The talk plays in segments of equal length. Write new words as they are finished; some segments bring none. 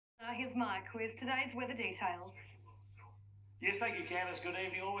here's Mike with today's weather details. Yes, thank you, Candice. Good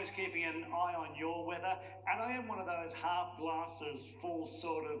evening. Always keeping an eye on your weather. And I am one of those half glasses full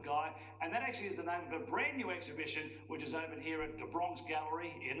sort of guy. And that actually is the name of a brand new exhibition which is open here at the Bronx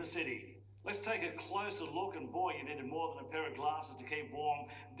Gallery in the city. Let's take a closer look, and boy, you needed more than a pair of glasses to keep warm.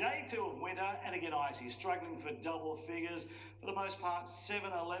 Day 2 of winter, and again icy, struggling for double figures. For the most part,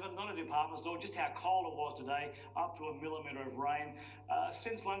 7-Eleven, not a department store, just how cold it was today, up to a millimetre of rain.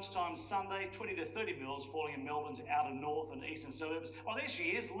 Since lunchtime Sunday, 20 to 30 mils falling in Melbourne's outer north and eastern suburbs. Well, there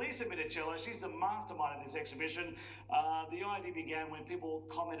she is, Minichiello. She's the mastermind of this exhibition. The idea began when people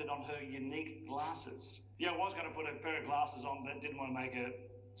commented on her unique glasses. Yeah, I was going to put a pair of glasses on, but didn't want to make a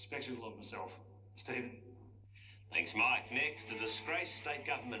spectacle of myself. Stephen. Thanks, Mike. Next, a disgraced state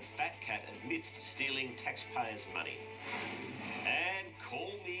government fat cat admits to stealing taxpayers' money. And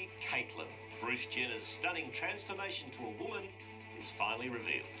call me Caitlin. Bruce Jenner's stunning transformation to a woman is finally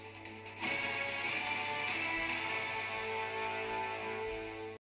revealed.